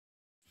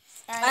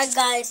Alright,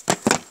 guys. Put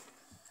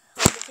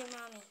the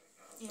camera on me.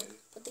 Yeah.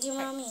 Put the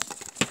camera on me.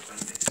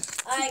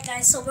 Alright,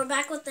 guys. So we're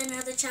back with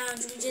another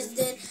challenge. We just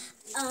did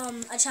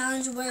a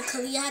challenge where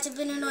Kalia had to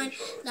be annoyed.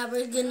 Now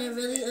we're gonna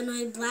really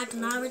annoy Black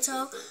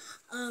Naruto.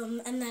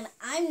 And then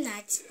I'm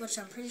next, which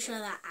I'm pretty sure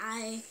that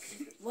I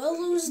will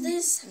lose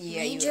this.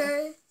 Yeah,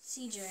 Major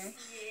seizure.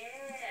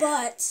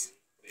 But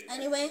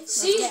anyway,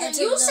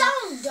 You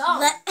sound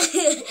dumb.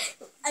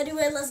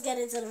 Anyway, let's get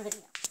into the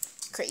video.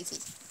 Crazy.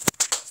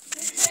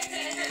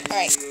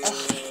 Alright.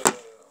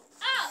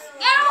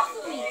 Get off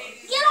me!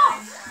 Get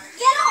off!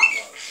 Get off!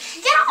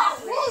 Get off!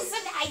 Who's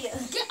Zanaya?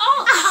 Get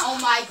off! Oh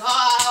my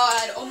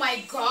god! Oh my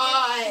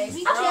god!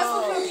 Be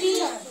careful for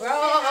Peter. Bro!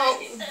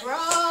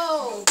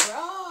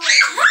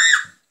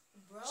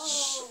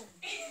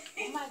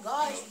 Oh my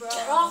gosh, bro!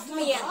 Get off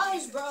me!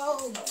 Gosh,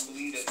 bro!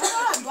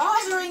 Stop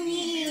bothering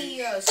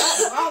me!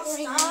 Stop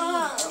bothering me!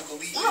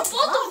 Stop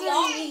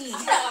bothering me!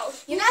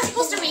 You're not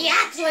supposed to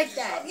react like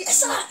that.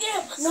 Yes, I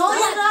am. No,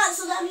 you're not.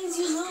 So that means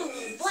you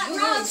lose. Black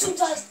Naruto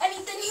does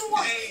anything he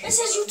wants. It's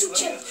his YouTube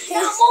channel.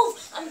 Now move.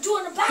 I'm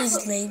doing a backflip.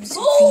 His name's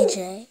Move.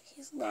 PJ.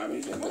 He's not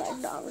even Black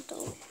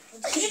Naruto.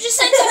 You just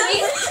said to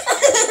me.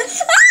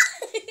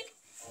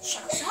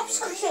 Stop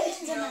screaming,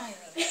 Zanaya.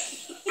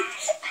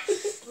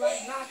 Black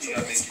Naruto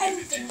does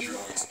anything he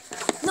wants.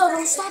 No,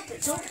 don't stop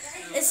it. Don't.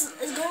 It's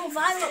going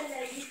viral.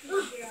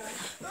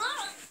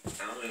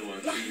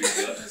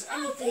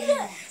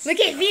 Look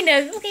at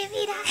Vina. Look at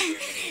Vina.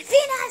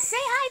 Vina, say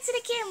hi to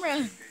the camera.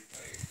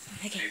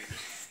 Okay.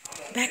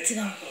 Back to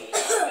them.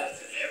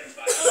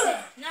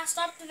 Now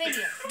stop the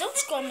video. Don't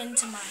scroll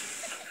into my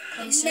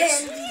places.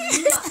 Man,